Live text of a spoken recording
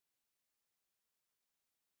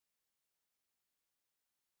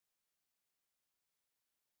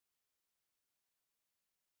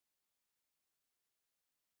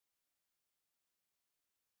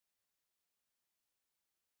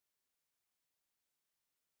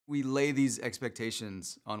we lay these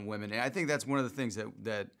expectations on women, and I think that's one of the things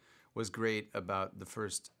that was great about the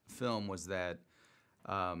first film was that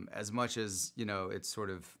as much as it's sort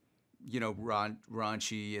of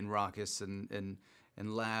raunchy and raucous and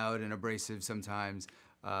loud and abrasive sometimes,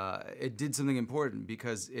 it did something important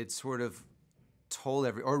because it sort of told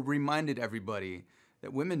reminded everybody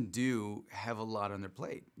that women do have a lot on their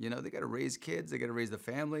plate. They got to raise kids, they got to raise the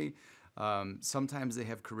family. Sometimes they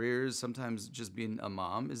have careers. Sometimes just being a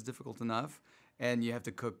mom is difficult enough, and you have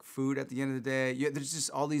to cook food at the end of the day. There's just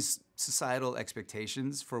all these societal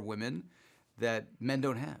expectations for women that men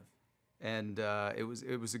don't have, and it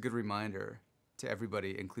was a good reminder to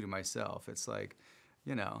everybody, including myself. It's like,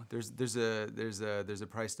 there's a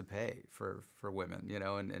price to pay for women,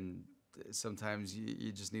 and sometimes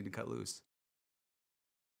you just need to cut loose.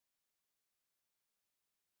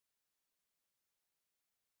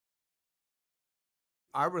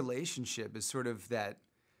 Our relationship is sort of that,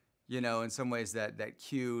 in some ways that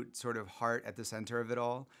cute sort of heart at the center of it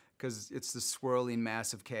all, because it's the swirling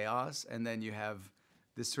mass of chaos, and then you have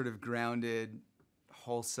this sort of grounded,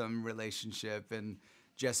 wholesome relationship, and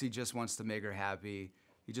Jessie just wants to make her happy.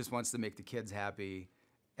 He just wants to make the kids happy,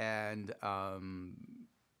 and I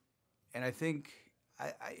think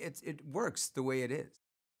it works the way it is.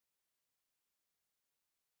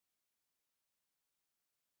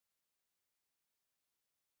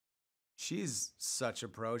 She's such a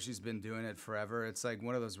pro. She's been doing it forever. It's like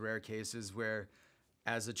one of those rare cases where,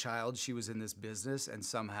 as a child, she was in this business and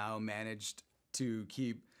somehow managed to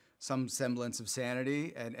keep some semblance of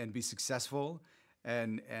sanity and be successful.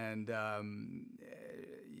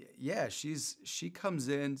 Yeah, she comes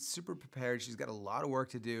in super prepared. She's got a lot of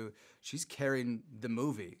work to do. She's carrying the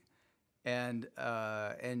movie. I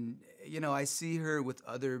see her with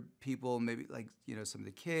other people, maybe like some of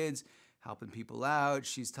the kids, helping people out.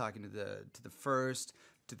 She's talking to the first,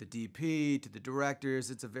 to the DP, to the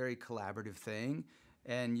directors. It's a very collaborative thing,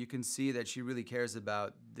 and you can see that she really cares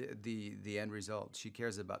about the end result. She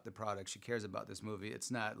cares about the product. She cares about this movie.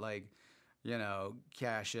 It's not like,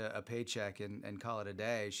 cash a paycheck and call it a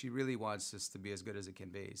day. She really wants this to be as good as it can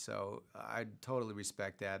be. So I totally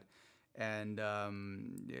respect that. And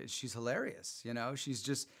she's hilarious. She's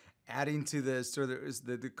just adding to the sort of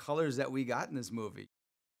the colors that we got in this movie.